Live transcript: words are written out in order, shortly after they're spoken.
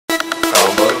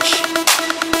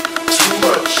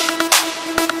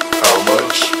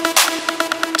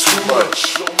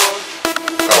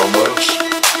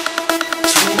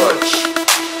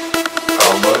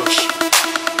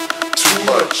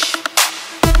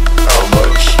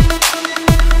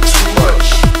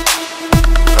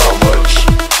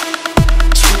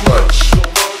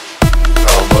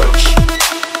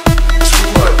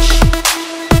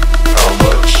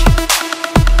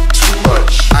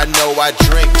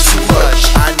too much.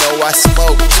 I know I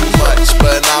smoke too much,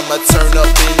 but I'ma turn up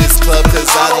in this club cause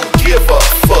I don't give a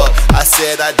fuck. I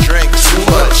said I drink too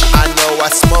much. I know I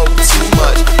smoke too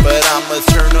much, but I'ma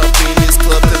turn up in this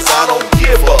club cause I don't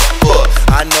give a fuck.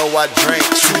 I know I drink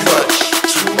too much.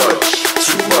 Too much,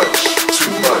 too much,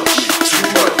 too much, too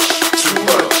much, too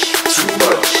much, too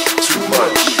much, too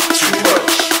much, too much,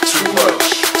 too much,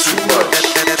 too much.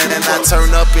 And I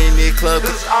turn up in this club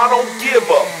cause I don't give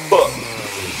a fuck.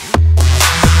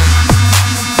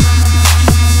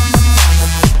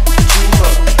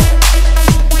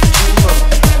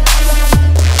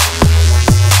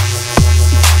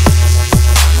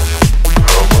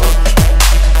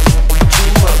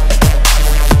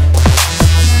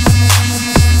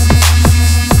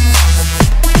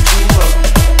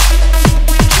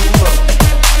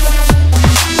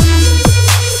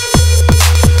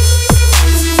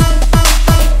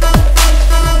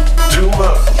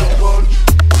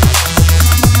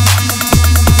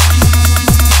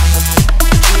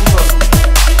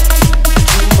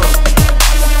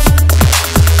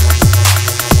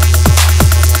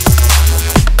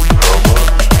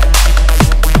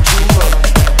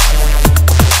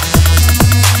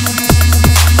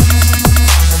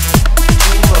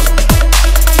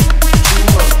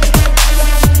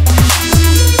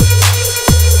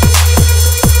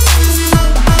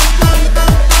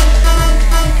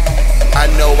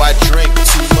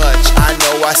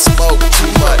 I smoke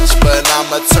too much, but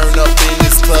I'ma turn up in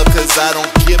this club cause I don't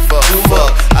give a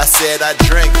fuck. I said I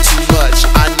drink too much.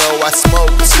 I know I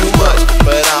smoke too much,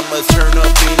 but I'ma turn up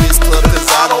in this club cause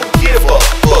I don't give a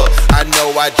fuck. I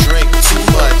know I drink too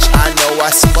much. I know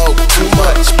I smoke too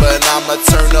much, but I'ma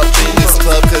turn up in this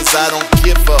club cause I don't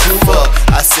give a fuck.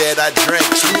 I said I drink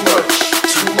too much,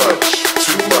 too much,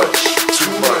 too much,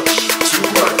 too much, too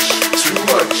much.